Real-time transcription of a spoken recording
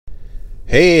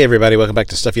Hey everybody, welcome back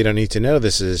to Stuff You Don't Need to Know.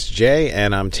 This is Jay,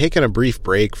 and I'm taking a brief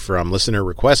break from Listener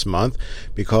Request Month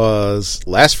because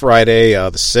last Friday,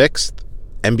 the 6th,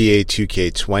 NBA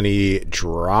 2K20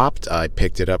 dropped. I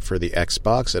picked it up for the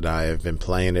Xbox, and I have been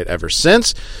playing it ever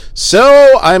since.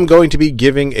 So I'm going to be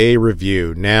giving a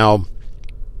review. Now,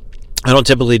 I don't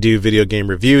typically do video game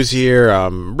reviews here.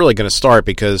 I'm really going to start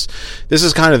because this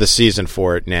is kind of the season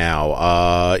for it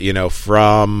now.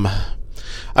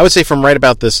 I would say from right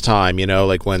about this time,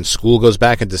 like when school goes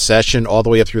back into session all the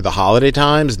way up through the holiday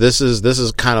times, this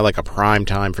is kind of like a prime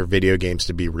time for video games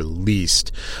to be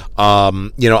released. A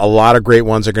lot of great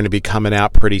ones are going to be coming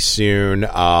out pretty soon.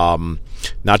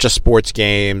 Not just sports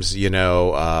games,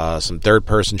 some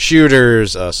third-person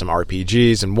shooters, some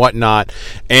RPGs and whatnot.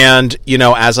 And,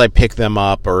 as I pick them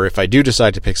up, or if I do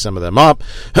decide to pick some of them up,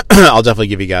 I'll definitely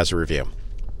give you guys a review.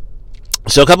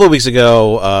 So a couple of weeks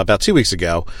ago, about 2 weeks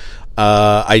ago,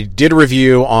 I did a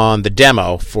review on the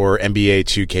demo for NBA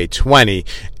 2K20,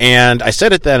 and I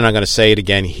said it then, and I'm going to say it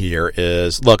again here,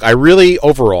 is, look, I really,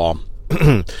 overall,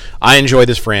 I enjoy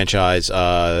this franchise,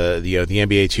 the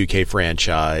NBA 2K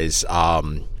franchise.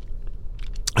 I'm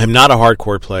not a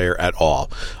hardcore player at all.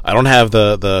 I don't have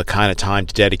the kind of time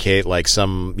to dedicate like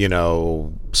some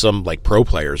like pro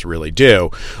players really do,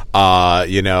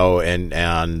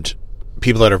 and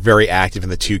people that are very active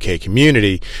in the 2K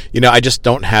community, I just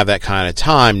don't have that kind of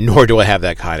time, nor do I have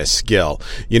that kind of skill.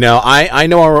 I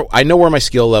know where my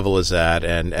skill level is at,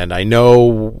 and I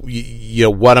know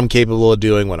what I'm capable of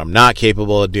doing, what I'm not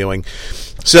capable of doing.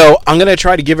 So I'm going to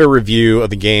try to give a review of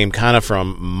the game kind of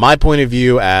from my point of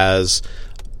view as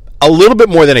a little bit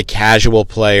more than a casual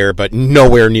player, but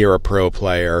nowhere near a pro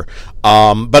player.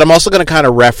 But I'm also going to kind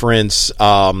of reference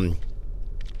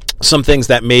some things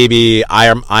that maybe I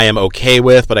am okay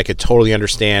with, but I could totally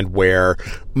understand where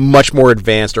much more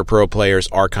advanced or pro players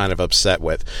are kind of upset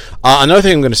with. Another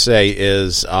thing I'm going to say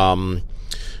is, not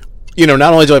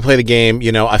only do I play the game,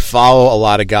 I follow a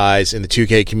lot of guys in the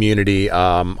 2K community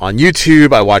on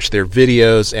YouTube. I watch their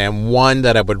videos, and one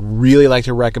that I would really like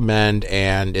to recommend,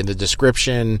 and in the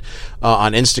description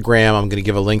on Instagram, I'm going to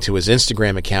give a link to his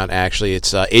Instagram account, actually.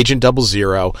 It's Agent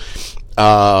 00.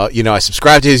 I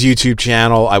subscribe to his YouTube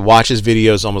channel. I watch his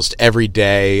videos almost every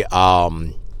day.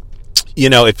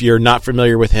 If you're not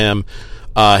familiar with him,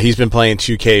 he's been playing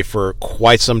 2K for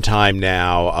quite some time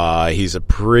now. He's a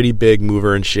pretty big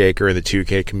mover and shaker in the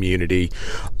 2K community.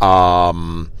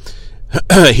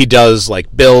 He does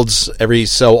like builds every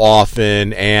so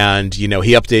often, and he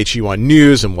updates you on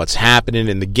news and what's happening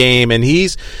in the game, and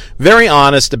he's very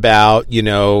honest about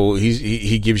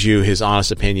he gives you his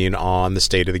honest opinion on the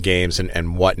state of the games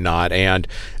and whatnot. And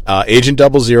Agent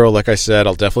 00, like I said,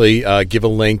 I'll definitely give a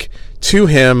link to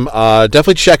him.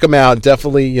 Definitely check him out.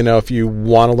 Definitely, if you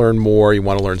want to learn more, you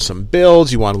want to learn some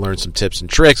builds, you want to learn some tips and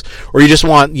tricks, or you just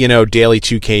want, daily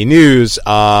 2K news,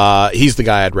 he's the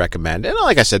guy I'd recommend. And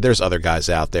like I said, there's other guys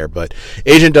out there, but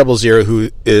Agent 00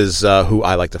 who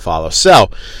I like to follow.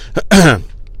 So, I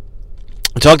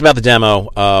talked about the demo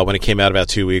when it came out about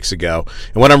 2 weeks ago,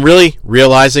 and what I'm really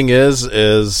realizing is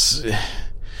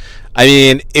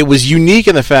it was unique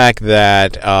in the fact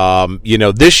that,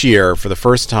 this year, for the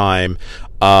first time,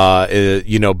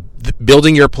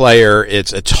 building your player,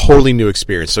 it's a totally new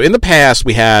experience. So in the past,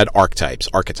 we had archetypes.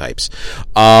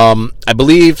 I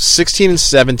believe 16 and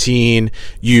 17,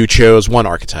 you chose one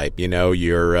archetype.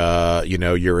 You're a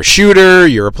shooter,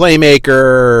 you're a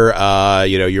playmaker,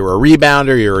 you're a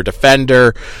rebounder, you're a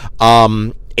defender.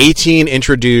 18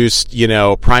 introduced,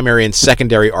 primary and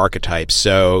secondary archetypes.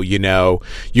 So, you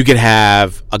could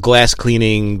have a glass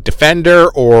cleaning defender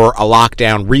or a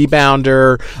lockdown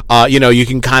rebounder. You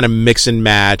can kind of mix and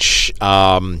match.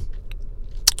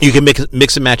 You can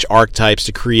mix and match archetypes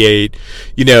to create,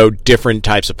 different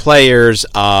types of players.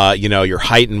 Your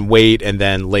height and weight, and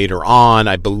then later on,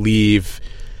 I believe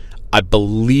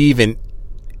in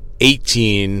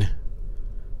 18.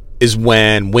 Is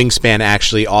when wingspan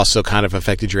actually also kind of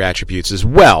affected your attributes as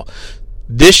well.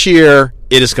 This year,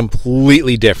 it is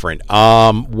completely different.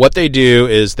 What they do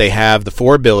is they have the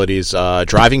 4 abilities,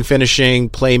 driving,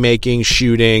 finishing, playmaking,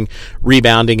 shooting,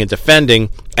 rebounding, and defending,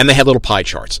 and they had little pie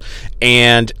charts.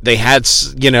 And they had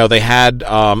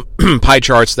pie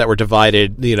charts that were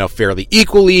divided, fairly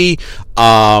equally,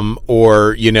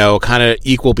 or, kind of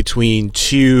equal between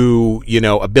two,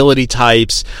 ability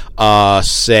types,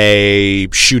 say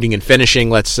shooting and finishing,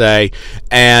 let's say.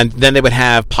 And then they would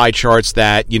have pie charts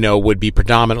that, would be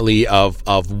predominantly of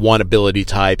one ability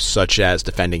type, such as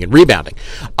defending and rebounding.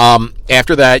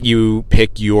 After that, you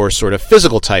pick your sort of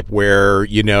physical type, where,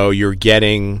 you're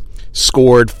getting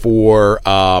scored for,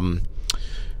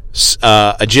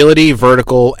 agility,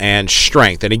 vertical, and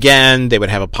strength. And again, they would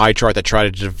have a pie chart that tried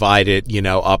to divide it,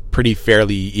 up pretty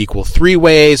fairly equal 3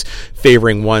 ways,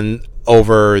 favoring one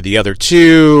over the other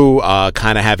 2,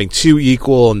 kind of having 2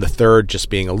 equal, and the third just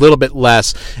being a little bit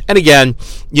less. And again,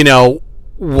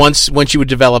 once you would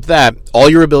develop that, all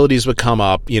your abilities would come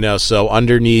up, so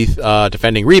underneath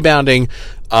defending, rebounding,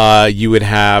 you would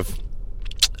have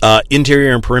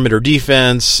interior and perimeter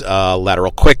defense,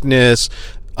 lateral quickness,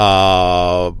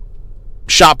 shot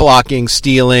blocking,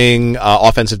 stealing,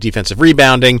 offensive, defensive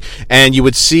rebounding, and you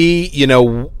would see,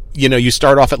 you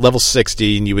start off at level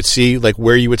 60, and you would see like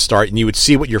where you would start, and you would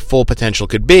see what your full potential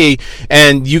could be,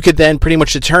 and you could then pretty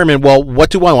much determine, well, what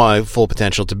do I want my full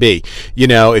potential to be?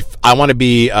 If I want to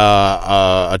be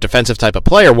a defensive type of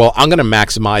player, well, I'm going to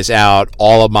maximize out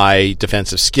all of my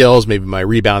defensive skills, maybe my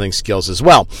rebounding skills as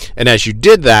well. And as you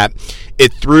did that,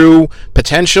 it threw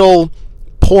potential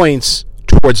points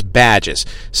towards badges.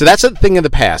 So that's a thing in the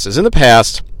past. As in the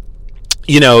past,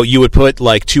 you would put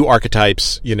like 2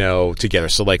 archetypes, together.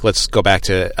 So like, let's go back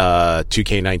to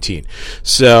 2K19.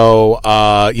 So,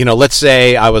 let's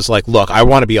say I was like, look, I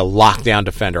want to be a lockdown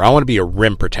defender. I want to be a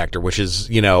rim protector, which is,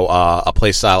 a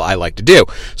play style I like to do.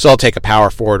 So I'll take a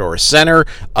power forward or a center.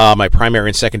 My primary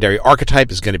and secondary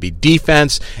archetype is going to be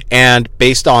defense. And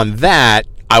based on that,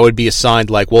 I would be assigned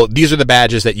like, well, these are the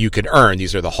badges that you could earn.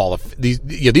 These are the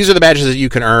these are the badges that you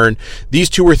can earn. These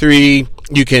 2 or 3,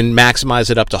 you can maximize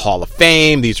it up to Hall of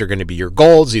Fame. These are going to be your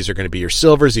golds. These are going to be your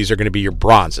silvers. These are going to be your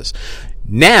bronzes.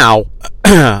 Now,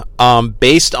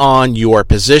 based on your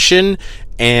position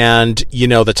and,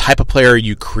 the type of player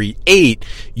you create,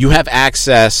 you have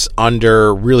access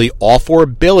under really all 4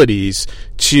 abilities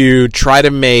to try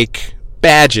to make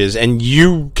badges, and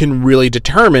you can really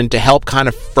determine to help kind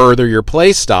of further your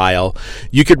play style.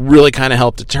 You could really kind of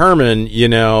help determine,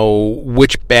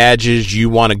 which badges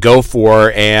you want to go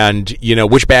for, and,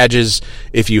 which badges,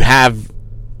 if you have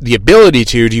the ability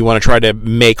to, do you want to try to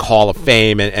make Hall of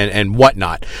Fame and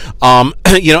whatnot. And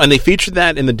they featured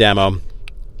that in the demo.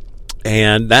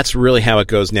 And that's really how it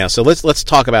goes now. So let's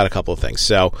talk about a couple of things.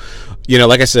 So,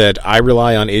 like I said, I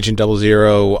rely on Agent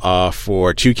 00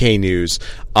 for 2K news.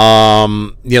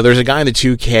 There's a guy in the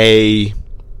 2K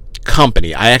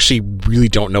company. I actually really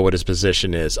don't know what his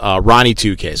position is. Ronnie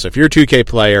 2K. So if you're a 2K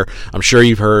player, I'm sure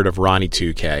you've heard of Ronnie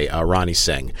 2K, Ronnie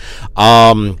Singh.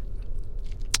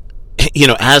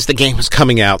 As the game was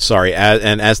coming out,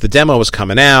 and as the demo was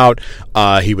coming out,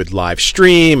 he would live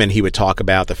stream, and he would talk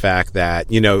about the fact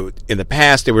that, in the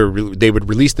past, they would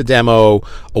release the demo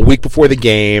a week before the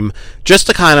game, just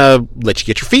to kind of let you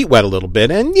get your feet wet a little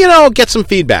bit, and, get some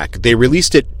feedback. They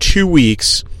released it 2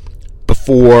 weeks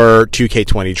before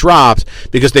 2K20 dropped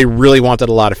because they really wanted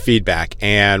a lot of feedback,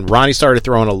 and Ronnie started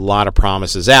throwing a lot of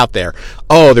promises out there.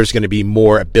 Oh, there's going to be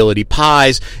more ability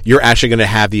pies. You're actually going to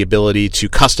have the ability to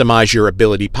customize your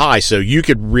ability pie, so you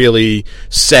could really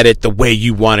set it the way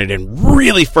you wanted and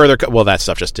really further. Well, that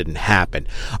stuff just didn't happen.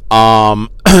 In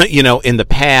the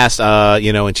past, in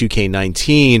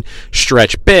 2K19,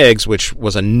 Stretch Bigs, which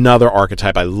was another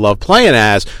archetype I love playing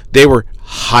as, they were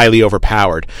highly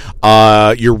overpowered.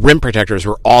 Your rim protectors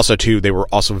were also they were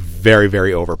also very,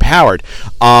 very overpowered.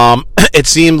 It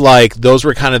seemed like those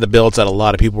were kind of the builds that a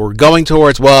lot of people were going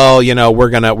towards. Well, we're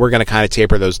gonna kind of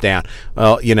taper those down.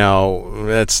 Well,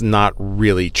 that's not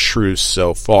really true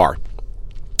so far.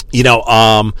 In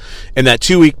that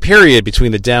 2-week period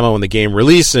between the demo and the game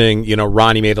releasing,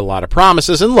 Ronnie made a lot of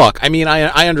promises. And look, I mean,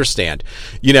 I understand,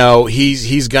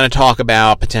 he's going to talk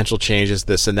about potential changes,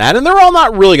 this and that, and they're all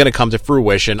not really going to come to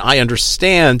fruition. I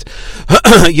understand,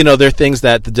 there are things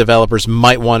that the developers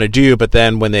might want to do, but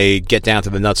then when they get down to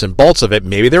the nuts and bolts of it,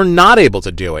 maybe they're not able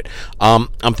to do it. I'm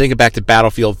thinking back to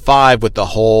Battlefield 5 with the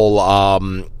whole,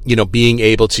 being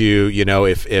able to,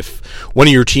 if one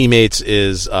of your teammates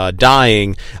is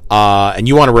dying and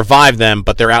you want to revive them,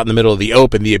 but they're out in the middle of the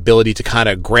open, the ability to kind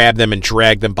of grab them and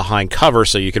drag them behind cover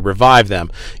so you could revive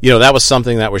them. That was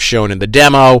something that was shown in the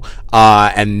demo,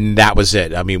 and that was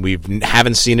it. I mean, we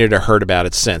haven't seen it or heard about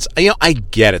it since. I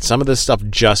get it. Some of this stuff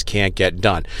just can't get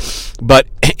done. But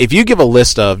if you give a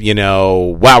list of,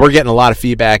 wow, we're getting a lot of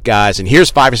feedback, guys, and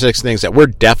here's 5 or 6 things that we're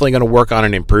definitely going to work on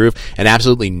and improve, and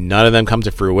absolutely none of them come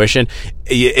to fruition,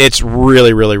 it's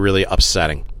really, really, really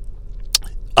upsetting.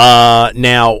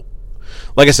 Now,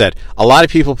 like I said, a lot of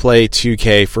people play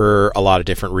 2K for a lot of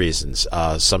different reasons.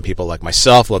 Some people, like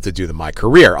myself, love to do my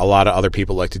career. A lot of other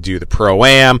people like to do the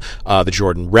Pro-Am, the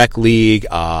Jordan Rec League,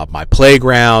 my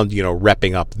playground,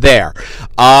 repping up there.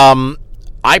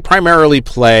 I primarily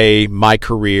play my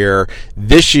career.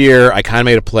 This year, I kind of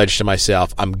made a pledge to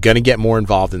myself. I'm going to get more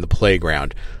involved in the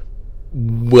playground.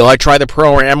 Will I try the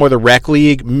Pro-Am or the Rec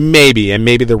League? Maybe, and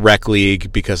maybe the Rec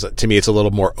League, because to me it's a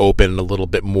little more open, a little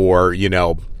bit more,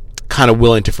 kind of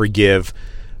willing to forgive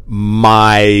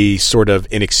my sort of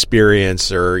inexperience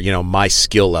or, my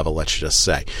skill level, let's just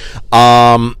say.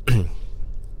 And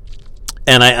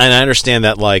I understand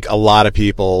that, like, a lot of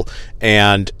people,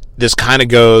 and this kind of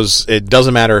goes, it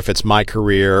doesn't matter if it's my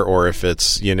career or if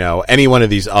it's, any one of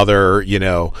these other,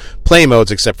 play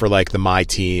modes except for like the My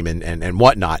Team and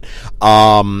whatnot.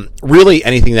 Really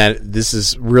anything this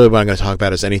is really what I'm going to talk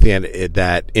about is anything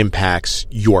that impacts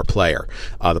your player,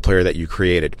 the player that you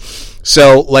created.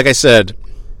 So, like I said,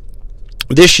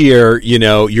 this year,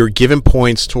 you're given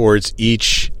points towards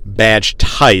each badge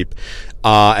type.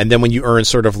 And then when you earn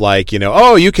sort of like,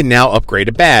 you can now upgrade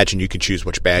a badge and you can choose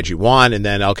which badge you want. And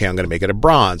then, okay, I'm going to make it a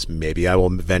bronze. Maybe I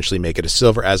will eventually make it a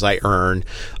silver as I earn,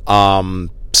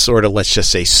 sort of, let's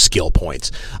just say, skill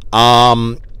points.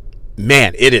 Man,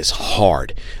 it is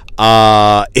hard.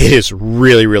 It is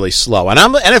really, really slow. And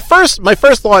at first, my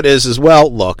first thought is,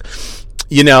 well, look,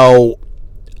 the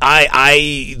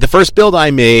first build I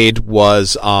made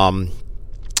was,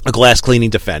 a glass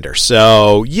cleaning defender.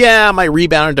 So, yeah, my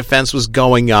rebound and defense was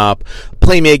going up.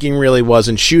 Playmaking really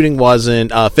wasn't. Shooting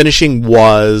wasn't. Finishing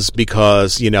was,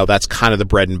 because, that's kind of the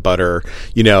bread and butter.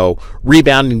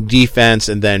 Rebounding, defense,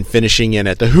 and then finishing in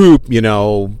at the hoop,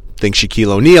 think Shaquille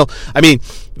O'Neal. I mean,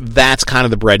 that's kind of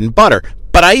the bread and butter.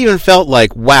 But I even felt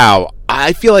like, wow,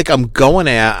 I feel like I'm going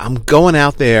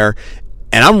out there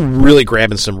and I'm really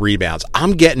grabbing some rebounds.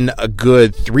 I'm getting a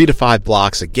good 3 to 5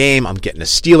 blocks a game. I'm getting a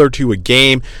steal or two a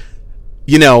game.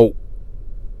 This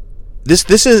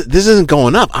isn't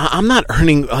going up. I'm not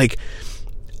earning, like,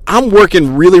 I'm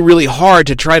working really, really hard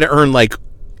to try to earn, like,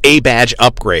 a badge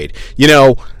upgrade.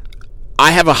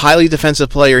 I have a highly defensive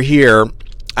player here.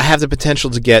 I have the potential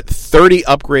to get 30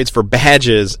 upgrades for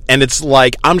badges, and it's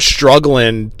like I'm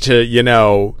struggling to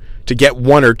get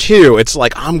 1 or 2. It's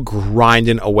like I'm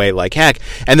grinding away like heck.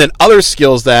 And then other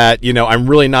skills that, I'm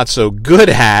really not so good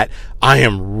at, I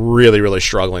am really, really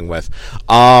struggling with.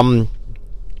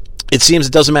 It seems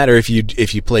it doesn't matter if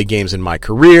you play games in my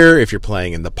career, if you're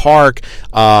playing in the park.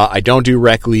 I don't do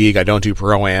Rec League, I don't do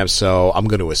Pro-Am, so I'm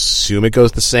going to assume it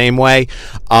goes the same way.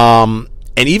 And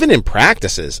even in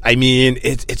practices, I mean,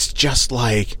 it's just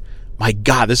like, my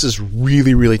God, this is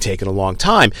really, really taking a long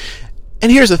time.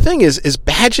 And here's the thing is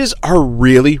badges are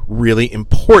really, really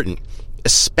important,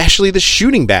 especially the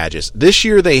shooting badges. This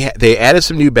year they added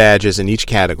some new badges in each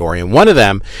category, and one of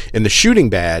them in the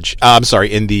shooting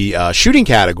shooting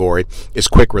category is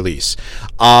quick release.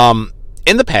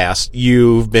 In the past,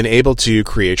 you've been able to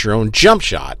create your own jump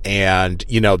shot, and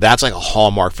that's like a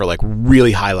hallmark for like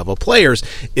really high level players,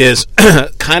 is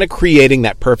kind of creating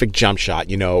that perfect jump shot.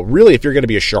 Really, if you're going to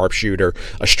be a sharpshooter,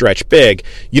 a stretch big,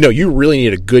 you really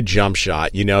need a good jump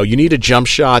shot. You need a jump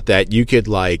shot that you could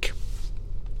like.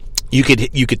 You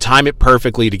could time it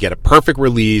perfectly to get a perfect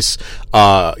release,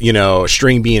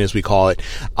 string bean as we call it.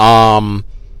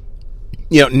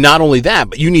 Not only that,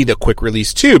 but you need a quick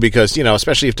release too, because,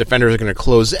 especially if defenders are going to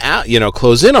close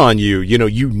in on you,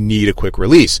 you need a quick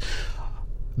release.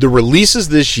 The releases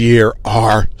this year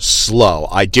are slow.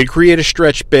 I did create a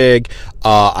stretch big.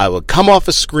 I would come off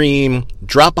a screen,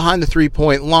 drop behind the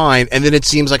 3-point line, and then it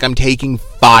seems like I'm taking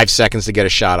 5 seconds to get a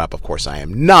shot up. Of course, I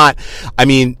am not. I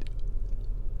mean,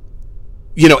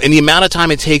 in the amount of time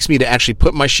it takes me to actually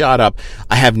put my shot up,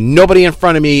 I have nobody in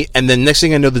front of me, and then next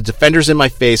thing I know, the defender's in my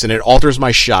face, and it alters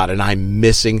my shot, and I'm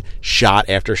missing shot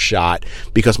after shot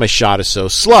because my shot is so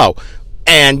slow.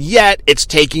 And yet, it's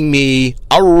taking me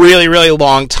a really, really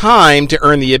long time to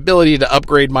earn the ability to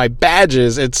upgrade my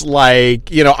badges. It's like,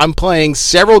 I'm playing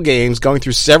several games, going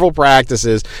through several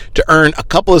practices to earn a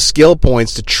couple of skill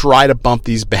points to try to bump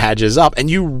these badges up, and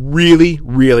you really,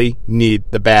 really need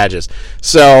the badges.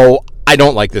 So I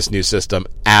don't like this new system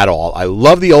at all. I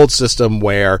love the old system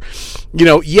where,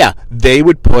 they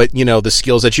would put, the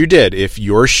skills that you did. If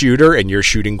you're a shooter and you're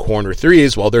shooting corner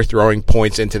threes, well, they're throwing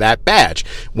points into that badge.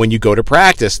 When you go to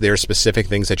practice, there are specific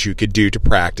things that you could do to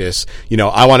practice.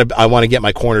 I want to get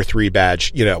my corner 3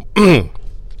 badge, I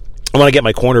want to get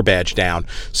my corner badge down.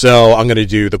 So I'm going to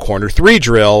do the corner 3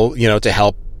 drill, to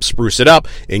help spruce it up.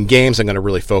 In games, I'm going to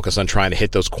really focus on trying to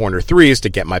hit those corner 3s to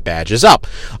get my badges up.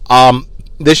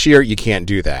 This year, you can't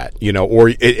do that, or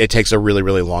it takes a really,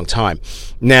 really long time.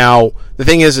 Now, the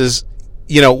thing is,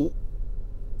 you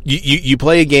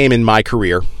play a game in my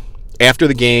career. After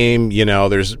the game,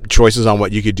 there's choices on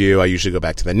what you could do. I usually go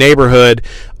back to the neighborhood,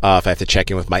 if I have to check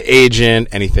in with my agent,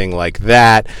 anything like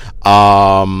that.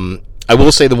 I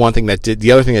will say the other thing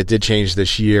that did change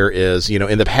this year is,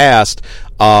 in the past,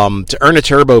 to earn a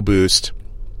turbo boost,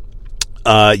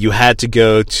 You had to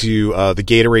go to the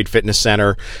Gatorade Fitness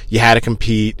Center. You had to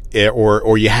compete,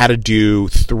 or you had to do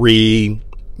 3,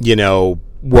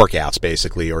 workouts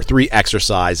basically, or 3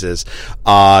 exercises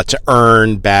to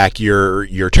earn back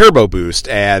your turbo boost,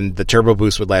 and the turbo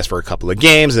boost would last for a couple of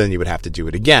games, and then you would have to do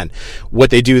it again.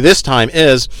 What they do this time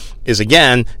is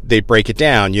again, they break it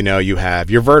down. You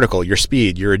have your vertical, your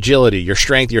speed, your agility, your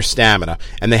strength, your stamina,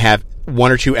 and they have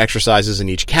 1 or 2 exercises in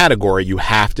each category. You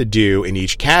have to do in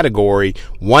each category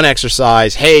 1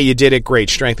 exercise. Hey, you did it.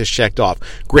 Great. Strength is checked off.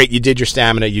 Great. You did your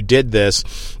stamina. You did this.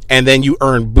 And then you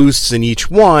earn boosts in each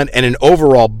one, and an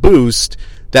overall boost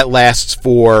that lasts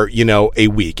for, a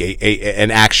week,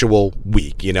 an actual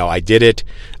week. I did it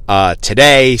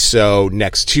today, so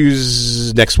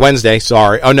next Wednesday,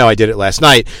 sorry. Oh no, I did it last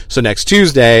night. So next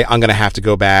Tuesday, I'm going to have to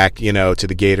go back, to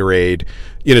the Gatorade,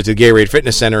 to the Gatorade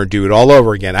Fitness Center and do it all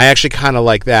over again. I actually kind of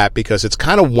like that because it's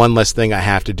kind of one less thing I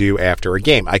have to do after a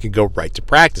game. I could go right to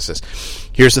practices.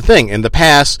 Here's the thing. In the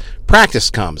past,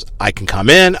 practice comes. I can come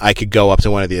in. I could go up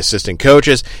to one of the assistant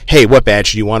coaches. Hey, what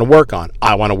badge do you want to work on?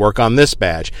 I want to work on this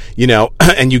badge.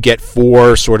 And you get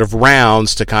 4 sort of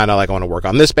rounds to kind of like, I want to work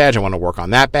on this badge. I want to work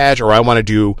on that badge. Or I want to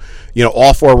do,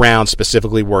 all 4 rounds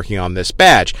specifically working on this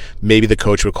badge. Maybe the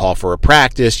coach would call for a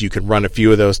practice. You could run a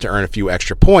few of those to earn a few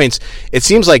extra points. It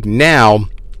seems like now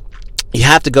you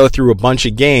have to go through a bunch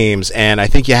of games, and I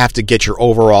think you have to get your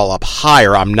overall up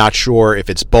higher. I'm not sure if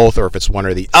it's both or if it's one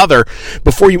or the other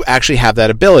before you actually have that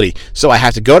ability. So I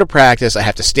have to go to practice. I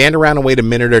have to stand around and wait a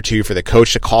minute or two for the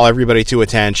coach to call everybody to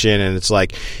attention. And it's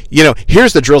like,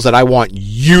 here's the drills that I want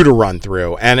you to run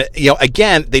through. And,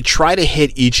 again, they try to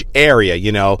hit each area,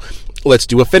 Let's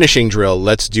do a finishing drill.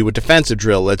 Let's do a defensive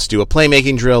drill. Let's do a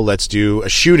playmaking drill. Let's do a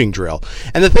shooting drill.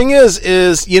 And the thing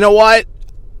is, you know what?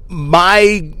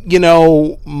 My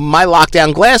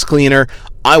lockdown glass cleaner,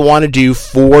 I want to do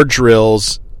 4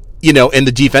 drills, in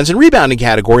the defense and rebounding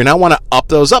category, and I want to up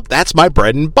those up. That's my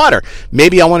bread and butter.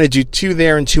 Maybe I want to do 2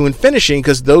 there and 2 in finishing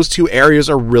because those 2 areas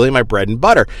are really my bread and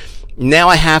butter. Now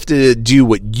I have to do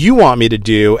what you want me to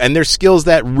do, and there's skills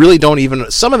that really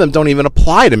some of them don't even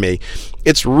apply to me.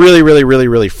 It's really, really, really,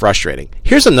 really frustrating.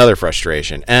 Here's another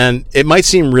frustration, and it might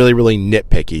seem really, really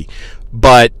nitpicky,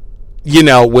 but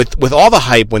with all the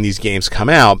hype when these games come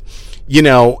out,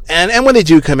 and when they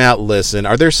do come out, listen,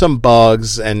 are there some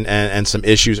bugs and some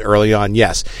issues early on?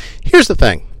 Yes. Here's the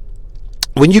thing.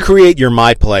 When you create your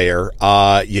My Player,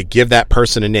 you give that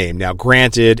person a name. Now,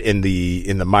 granted, in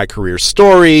the My Career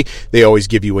story, they always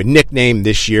give you a nickname.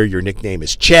 This year, your nickname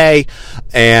is Che,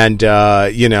 and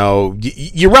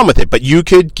you run with it. But you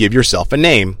could give yourself a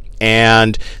name.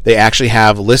 And they actually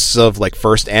have lists of like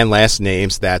first and last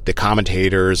names that the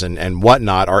commentators and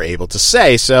whatnot are able to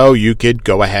say. So you could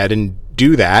go ahead and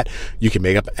do that. You can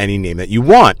make up any name that you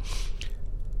want.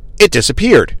 It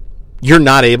disappeared. You're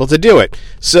not able to do it.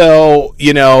 So,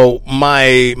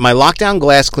 my lockdown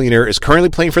glass cleaner is currently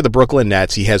playing for the Brooklyn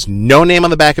Nets. He has no name on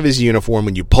the back of his uniform.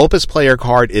 When you pull up his player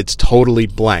card, it's totally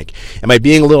blank. Am I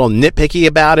being a little nitpicky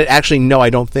about it? Actually, no, I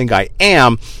don't think I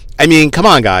am. I mean, come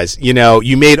on, guys.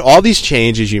 You made all these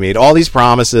changes, you made all these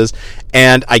promises,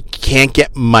 and I can't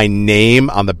get my name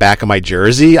on the back of my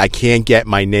jersey. I can't get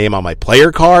my name on my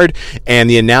player card, and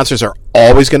the announcers are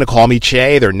always going to call me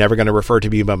Che. They're never going to refer to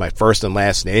me by my first and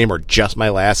last name or just my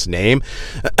last name.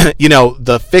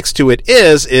 The fix to it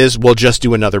is we'll just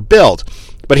do another build.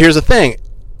 But here's the thing.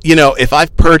 If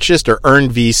I've purchased or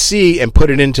earned VC and put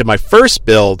it into my first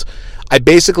build, I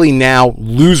basically now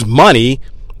lose money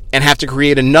and have to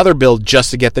create another build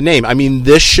just to get the name. I mean,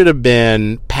 this should have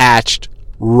been patched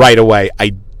right away. I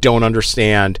don't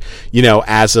understand,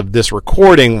 as of this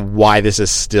recording, why this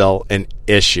is still an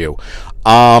issue.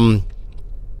 But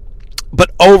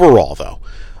overall,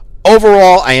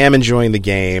 I am enjoying the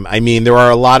game. I mean, there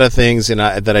are a lot of things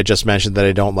that I just mentioned that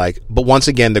I don't like. But once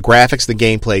again, the graphics, the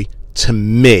gameplay, to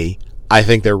me, I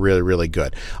think they're really, really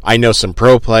good. I know some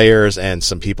pro players and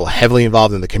some people heavily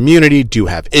involved in the community do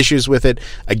have issues with it.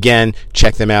 Again,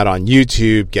 check them out on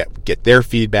YouTube, get their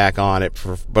feedback on it.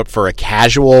 But for a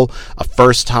casual, a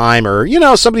first time, or,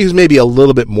 somebody who's maybe a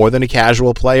little bit more than a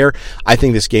casual player, I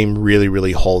think this game really,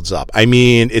 really holds up. I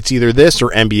mean, it's either this or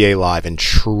NBA Live, and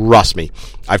trust me,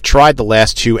 I've tried the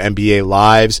last 2 NBA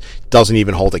Lives. Doesn't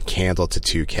even hold a candle to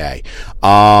 2K.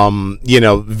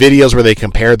 Videos where they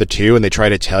compare the two and they try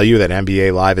to tell you that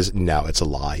NBA Live it's a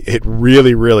lie. It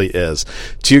really, really is.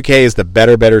 2K is the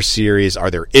better series. Are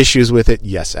there issues with it?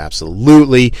 Yes,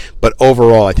 absolutely. But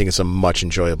overall, I think it's a much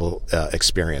enjoyable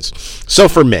experience. So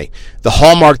for me, the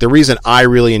hallmark, the reason I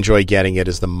really enjoy getting it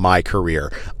is the My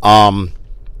Career.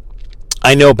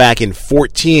 I know back in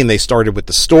 14, they started with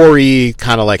the story,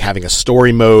 kind of like having a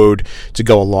story mode to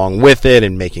go along with it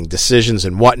and making decisions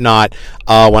and whatnot.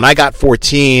 When I got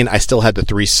 14, I still had the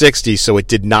 360, so it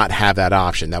did not have that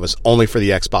option. That was only for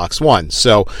the Xbox One.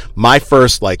 So my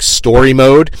first like story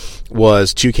mode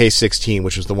was 2K16,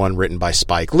 which was the one written by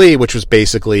Spike Lee, which was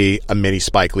basically a mini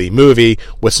Spike Lee movie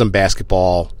with some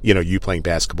basketball, you playing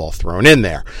basketball thrown in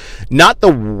there. Not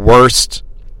the worst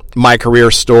my career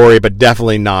story, but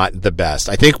definitely not the best.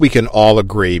 I think we can all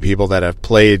agree, people that have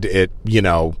played it,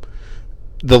 the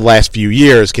last few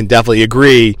years can definitely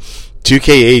agree,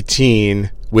 2K18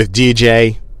 with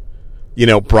DJ,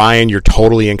 Brian, your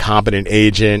totally incompetent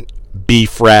agent, B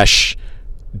Fresh,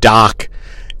 Doc.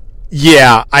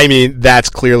 Yeah, I mean, that's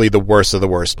clearly the worst of the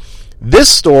worst. This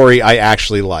story I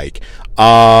actually like.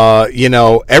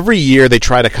 Every year they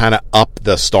try to kind of up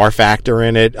the star factor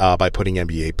in it by putting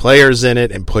NBA players in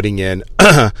it and putting in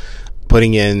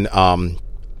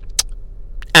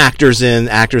actors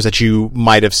that you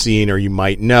might have seen or you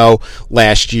might know.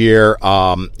 Last year,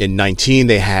 in 19,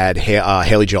 they had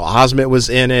Haley Joel Osment was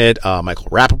in it. Michael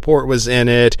Rappaport was in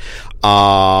it.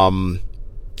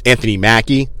 Anthony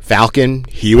Mackie, Falcon,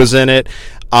 he was in it.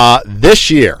 This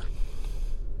year,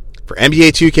 for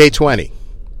NBA 2K20,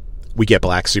 we get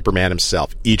Black Superman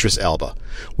himself, Idris Elba.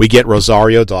 We get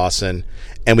Rosario Dawson,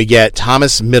 and we get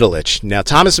Thomas Middleditch. Now,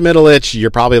 Thomas Middleditch, you're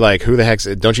probably like, who the heck's?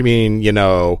 Don't you mean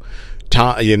Tom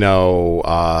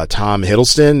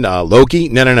Hiddleston, Loki?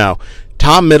 No.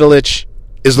 Tom Middleditch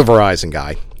is the Verizon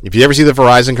guy. If you ever see the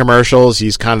Verizon commercials,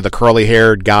 he's kind of the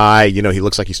curly-haired guy. He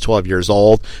looks like he's 12 years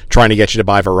old, trying to get you to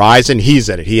buy Verizon. He's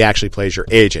in it. He actually plays your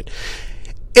agent.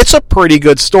 It's a pretty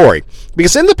good story,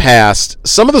 because in the past,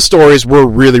 some of the stories were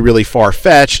really, really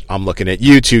far-fetched. I'm looking at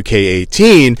you,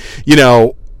 2K18.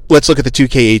 Let's look at the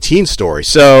 2K18 story.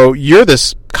 So you're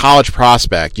this college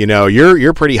prospect.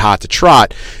 You're pretty hot to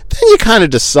trot. Then you kind of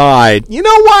decide, you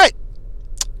know what?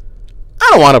 I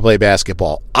don't want to play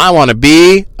basketball. I want to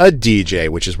be a DJ,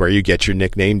 which is where you get your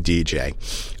nickname DJ.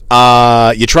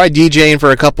 You try DJing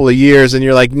for a couple of years and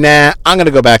you're like, nah, I'm going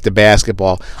to go back to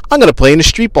basketball. I'm going to play in a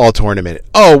street ball tournament.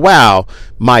 Oh, wow.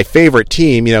 My favorite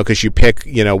team, because you pick,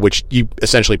 you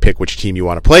essentially pick which team you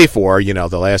want to play for.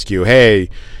 They'll ask you, hey,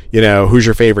 who's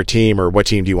your favorite team or what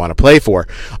team do you want to play for?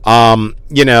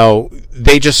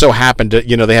 They just so happen to,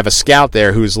 they have a scout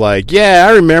there who's like, yeah,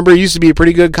 I remember you used to be a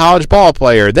pretty good college ball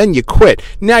player. Then you quit.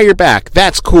 Now you're back.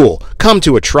 That's cool. Come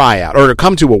to a tryout or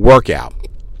come to a workout.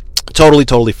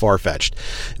 Totally far-fetched.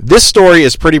 This story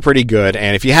is pretty good,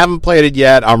 and if you haven't played it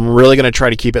yet, I'm really going to try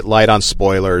to keep it light on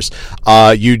spoilers.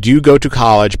 You do go to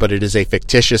college, but it is a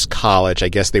fictitious college. I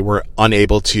guess they were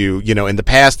unable to, in the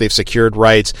past, they've secured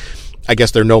rights. I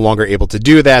guess they're no longer able to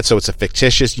do that, so it's a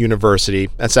fictitious university.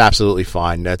 That's absolutely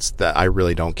fine. I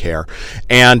really don't care.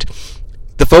 And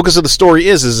the focus of the story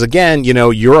is again,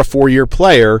 you're a 4-year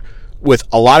player with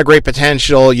a lot of great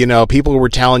potential. People were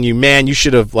telling you, man, you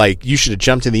should have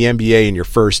jumped to the NBA in your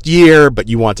first year, but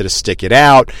you wanted to stick it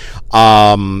out.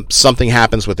 Something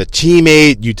happens with a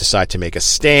teammate, you decide to make a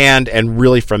stand, and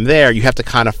really from there, you have to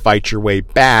kind of fight your way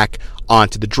back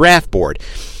onto the draft board.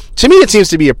 To me, it seems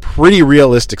to be a pretty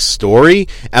realistic story,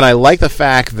 and I like the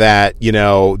fact that,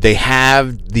 they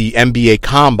have the NBA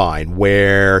Combine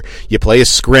where you play a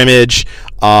scrimmage,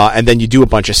 and then you do a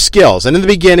bunch of skills. And in the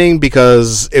beginning,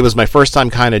 because it was my first time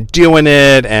kind of doing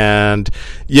it, and,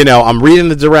 I'm reading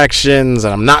the directions,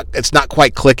 and it's not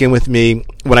quite clicking with me.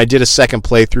 When I did a second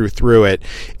playthrough through it,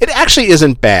 it actually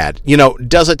isn't bad.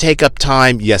 Does it take up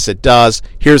time? Yes, it does.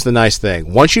 Here's the nice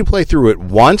thing. Once you play through it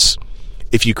once,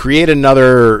 if you create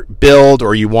another build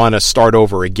or you want to start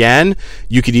over again,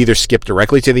 you could either skip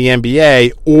directly to the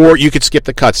NBA or you could skip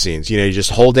the cutscenes. You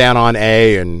just hold down on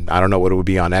A, and I don't know what it would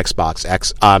be on Xbox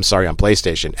X. On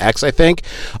PlayStation X, I think.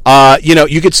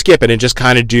 You could skip it and just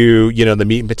kind of do, the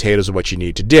meat and potatoes of what you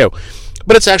need to do.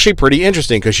 But it's actually pretty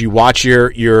interesting because you watch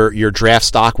your draft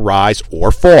stock rise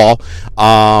or fall.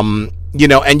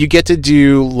 And you get to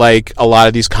do like a lot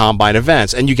of these combine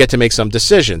events, and you get to make some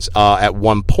decisions. At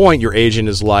one point, your agent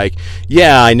is like,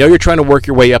 yeah, I know you're trying to work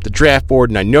your way up the draft board,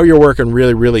 and I know you're working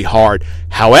really, really hard.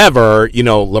 However,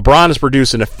 LeBron is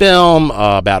producing a film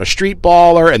about a street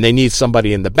baller, and they need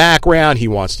somebody in the background. He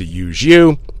wants to use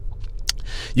you.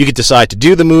 You could decide to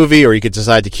do the movie, or you could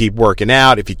decide to keep working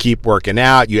out. If you keep working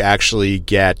out, you actually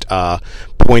get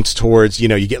points towards,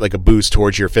 you get like a boost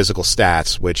towards your physical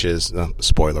stats, which is,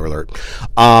 spoiler alert.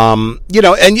 And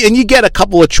you get a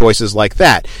couple of choices like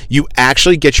that. You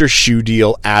actually get your shoe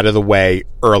deal out of the way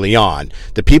early on.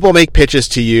 The people make pitches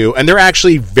to you, and they're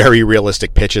actually very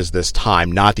realistic pitches this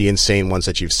time, not the insane ones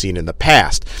that you've seen in the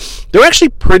past. They're actually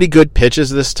pretty good pitches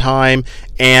this time,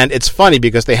 and it's funny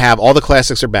because they have all the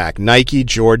classics are back. Nike,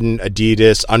 Jordan,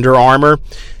 Adidas, Under Armour.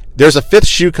 There's a fifth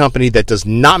shoe company that does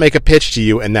not make a pitch to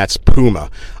you, and that's Puma.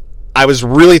 I was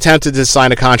really tempted to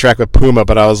sign a contract with Puma,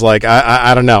 but I was like,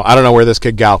 I don't know. I don't know where this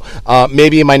could go.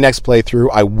 Maybe in my next playthrough,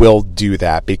 I will do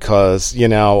that because,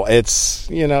 it's,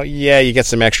 you get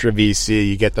some extra VC,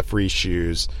 you get the free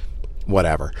shoes,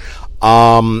 whatever.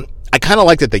 I kind of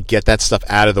like that they get that stuff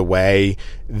out of the way.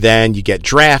 Then you get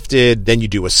drafted. Then you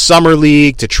do a summer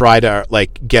league to try to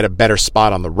get a better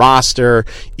spot on the roster.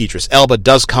 Idris Elba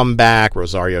does come back.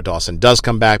 Rosario Dawson does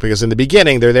come back because in the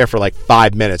beginning they're there for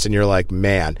 5 minutes, and you're like,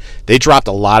 man, they dropped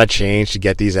a lot of change to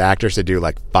get these actors to do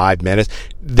 5 minutes.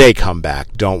 They come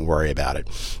back. Don't worry about it.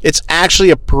 It's actually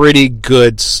a pretty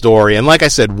good story. And like I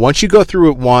said, once you go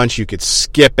through it once, you could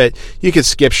skip it. You could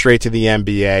skip straight to the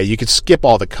NBA. You could skip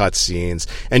all the cutscenes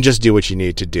and just do what you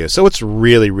need to do. So it's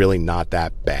really, really not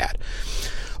that bad.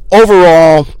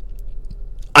 Overall,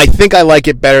 I think I like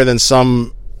it better than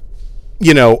some,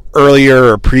 earlier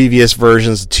or previous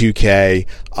versions of 2K.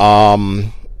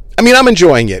 I'm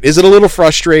enjoying it. Is it a little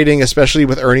frustrating, especially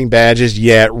with earning badges?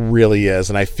 Yeah, it really is.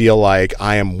 And I feel like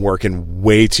I am working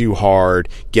way too hard,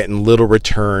 getting little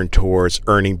return towards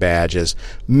earning badges.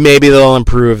 Maybe they'll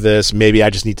improve this. Maybe I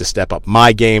just need to step up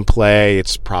my gameplay.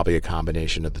 It's probably a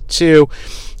combination of the two.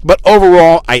 But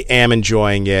overall, I am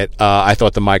enjoying it. I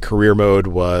thought the My Career mode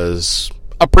was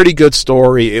a pretty good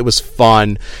story. It was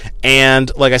fun.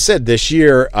 And like I said, this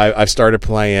year I've started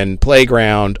playing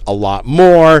Playground a lot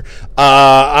more.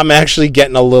 I'm actually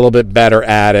getting a little bit better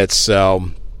at it, so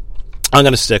I'm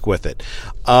going to stick with it.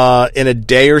 In a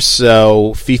day or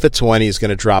so, FIFA 20 is going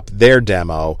to drop their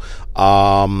demo.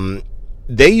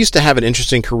 They used to have an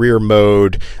interesting career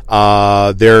mode.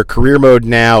 Their career mode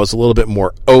now is a little bit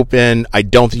more open. I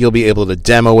don't think you'll be able to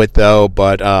demo it, though,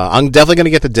 but I'm definitely going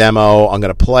to get the demo. I'm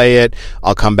going to play it.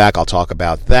 I'll come back. I'll talk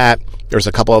about that. There's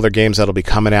a couple other games that'll be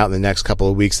coming out in the next couple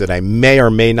of weeks that I may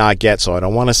or may not get, so I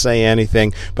don't want to say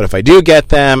anything. But if I do get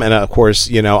them, and of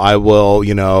course, I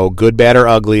will, good, bad, or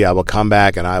ugly, I will come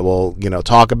back and I will,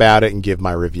 talk about it and give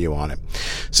my review on it.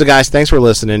 So, guys, thanks for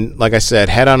listening. Like I said,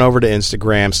 head on over to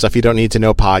Instagram, Stuff You Don't Need to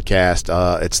Know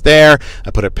podcast. It's there.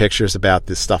 I put up pictures about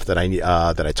this stuff that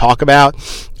I talk about.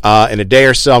 In a day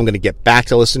or so, I'm going to get back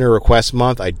to Listener Request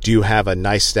Month. I do have a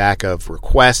nice stack of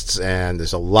requests, and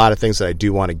there's a lot of things that I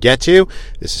do want to get to.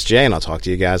 This is Jay, and I'll talk to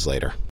you guys later.